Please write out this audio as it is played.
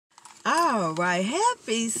All right,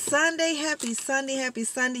 happy Sunday, happy Sunday, happy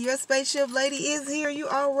Sunday. Your spaceship lady is here. You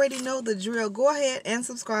already know the drill. Go ahead and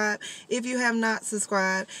subscribe if you have not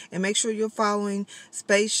subscribed, and make sure you're following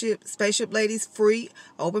Spaceship Lady's free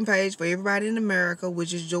open page for everybody in America,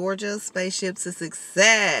 which is Georgia Spaceship to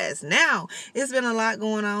Success. Now, it's been a lot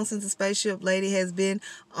going on since the Spaceship Lady has been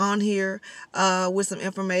on here with some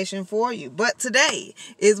information for you. But today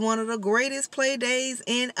is one of the greatest play days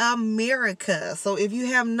in America. So if you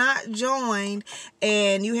have not joined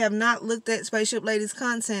and you have not looked at Spaceship Lady's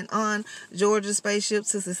content on Georgia Spaceship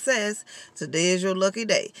to Success, today is your lucky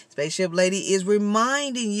day. Spaceship Lady is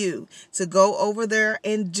reminding you to go over there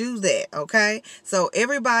and do that, okay? So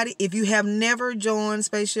everybody, if you have never joined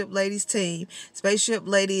Spaceship Lady's team, Spaceship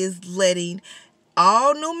Lady is letting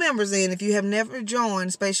all new members in. If you have never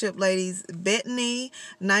joined Spaceship Lady's Bethany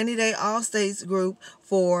 90-day All States group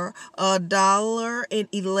for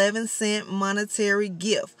 $1.11 monetary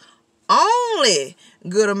gift. Only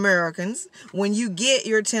good Americans when you get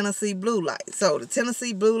your Tennessee Blue Light. So the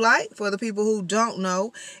Tennessee Blue Light, for the people who don't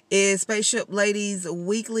know, is Spaceship Lady's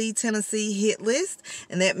weekly Tennessee hit list.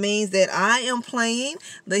 And that means that I am playing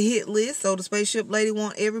the hit list. So the Spaceship Lady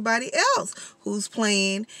want everybody else who's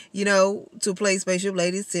playing, to play Spaceship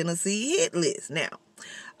Lady's Tennessee hit list. Now,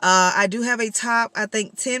 I do have a top, I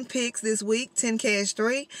think, 10 picks this week, 10 cash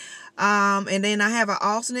 3. And then I have an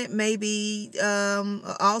alternate, maybe an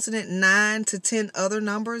alternate 9 to 10 other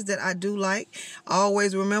numbers that I do like.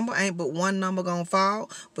 Always remember, ain't but one number gonna fall.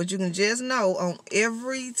 But you can just know on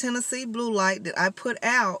every Tennessee Blue Light that I put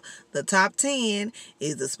out, the top 10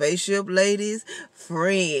 is the Spaceship Lady's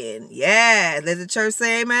friend. Yeah, let the church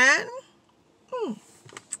say amen.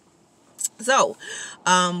 So,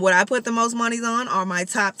 what I put the most monies on are my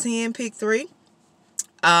top 10, pick 3.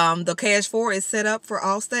 The cash 4 is set up for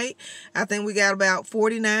Allstate. I think we got about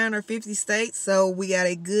 49 or 50 states, so we got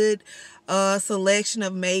a good selection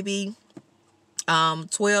of maybe 12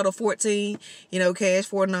 to 14, cash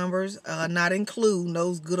 4 numbers, not including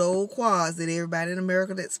those good old quads that everybody in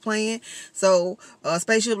America that's playing. So,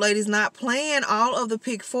 Spaceship Lady's not playing all of the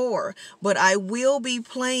pick 4, but I will be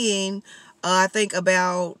playing, I think,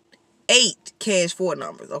 about 8 cash 4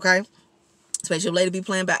 numbers, okay? Spaceship Lady be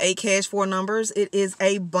playing about 8 cash 4 numbers. It is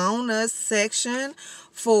a bonus section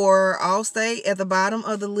for Allstate at the bottom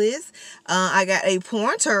of the list. I got a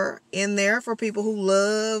pointer in there for people who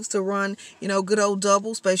loves to run, good old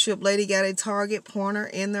double. Spaceship Lady got a target pointer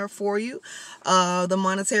in there for you. The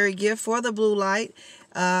monetary gift for the blue light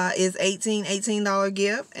is $18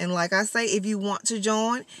 gift. And like I say, if you want to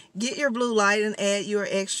join, get your blue light and add your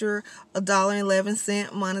extra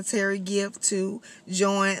 $1.11 monetary gift to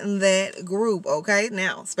join that group. Okay,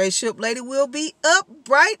 now Spaceship Lady will be up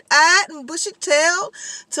bright-eyed and bushy-tailed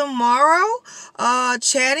tomorrow,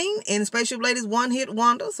 chatting in Spaceship Lady's one-hit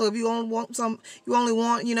wonder. So if you only want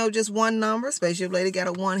just one number, Spaceship Lady got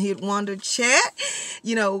a one-hit wonder chat.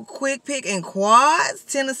 Quick pick and quads,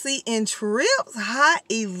 Tennessee and trips, hot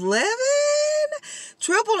 11,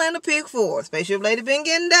 triple and a pick 4. Spaceship Lady been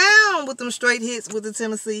getting down with them straight hits with the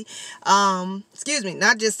Tennessee. Excuse me,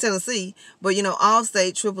 not just Tennessee, but all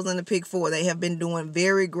state triples and the pick 4. They have been doing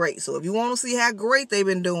very great. So if you want to see how great they've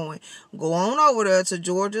been doing, go on over there to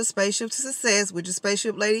Georgia Spaceship to Success, which is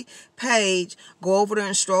Spaceship Lady page. Go over there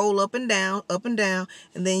and stroll up and down, and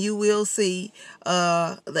then you will see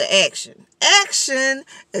the action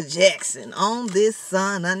Jackson on this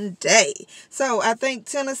Sunday. So I think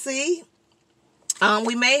Tennessee,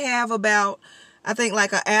 we may have about, I think,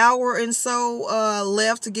 like an hour and so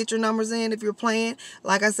left to get your numbers in if you're playing.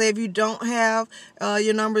 Like I said, if you don't have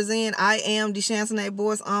your numbers in, I am Ssl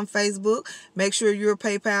Boys on Facebook. Make sure you're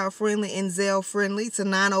PayPal friendly and Zelle friendly to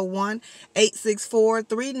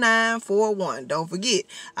 901-864-3941. Don't forget,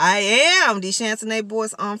 I am Ssl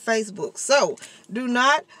Boys on Facebook. So do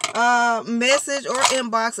not message or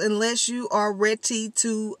inbox unless you are ready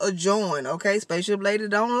to join. Okay, Spaceship Lady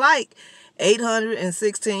don't like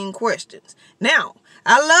 816 questions. Now,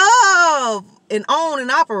 I love and own and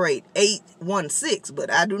operate 816, but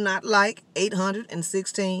I do not like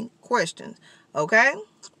 816 questions. Okay?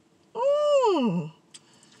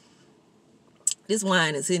 This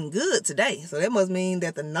wine is hitting good today, so that must mean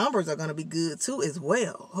that the numbers are going to be good too as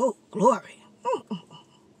well. Oh, glory.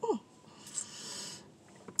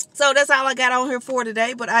 So that's all I got on here for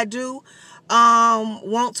today, but I do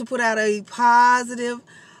want to put out a positive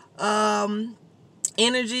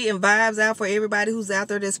energy and vibes out for everybody who's out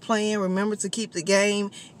there that's playing. Remember to keep the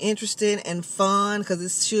game interesting and fun, because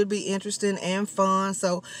it should be interesting and fun.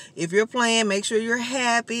 So if you're playing, make sure you're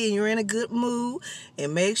happy and you're in a good mood,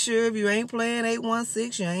 and make sure if you ain't playing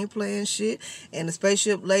 816, you ain't playing shit. And the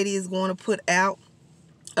Spaceship Lady is going to put out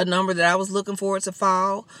a number that I was looking forward to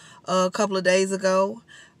fall a couple of days ago.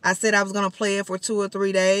 I said I was going to play it for 2 or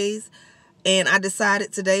 3 days, and I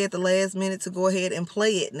decided today at the last minute to go ahead and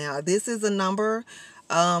play it. Now, this is a number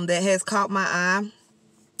that has caught my eye.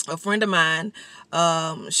 A friend of mine,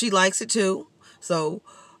 she likes it too. So,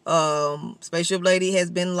 Spaceship Lady has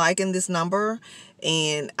been liking this number,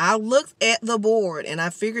 and I looked at the board and I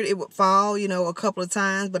figured it would fall, a couple of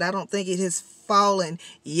times, but I don't think it has fallen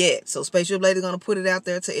yet. So Spaceship Lady's going to put it out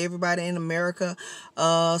there to everybody in America.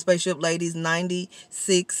 Spaceship Lady's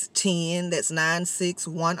 9610. That's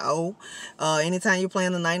 9610. Anytime you're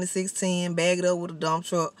playing the 9610, bag it up with a dump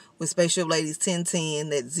truck with Spaceship Lady's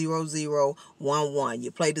 1010. That's 0011.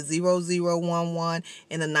 You play the 0011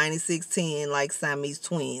 and the 9610 like Siamese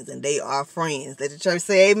twins, and they are friends. Let the church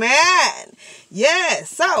say amen. Yes.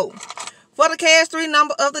 So for the cash 3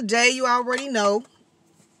 number of the day, you already know,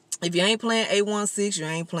 if you ain't playing 816, you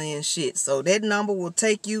ain't playing shit. So that number will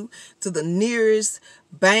take you to the nearest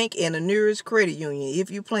bank and the nearest credit union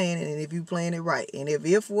if you playing it, and if you playing it right. And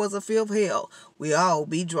if was a fifth hell, we all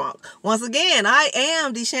be drunk. Once again, I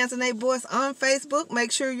am the Chantanay Voice on Facebook.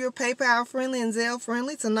 Make sure you're PayPal friendly and Zelle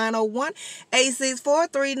friendly to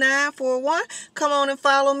 901-864-3941. Come on and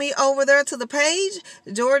follow me over there to the page,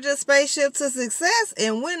 Georgia Spaceship to Success.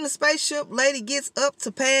 And when the Spaceship Lady gets up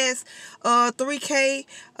to past 3K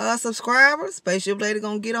subscribers, Spaceship Lady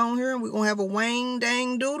gonna get on here and we're gonna have a wang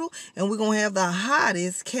dang doodle, and we're gonna have the hottest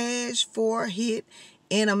cash 4 hit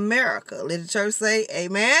in America. Let the church say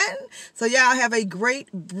amen. So y'all have a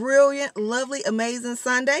great, brilliant, lovely, amazing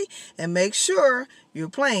Sunday, and make sure you're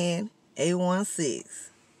playing 816.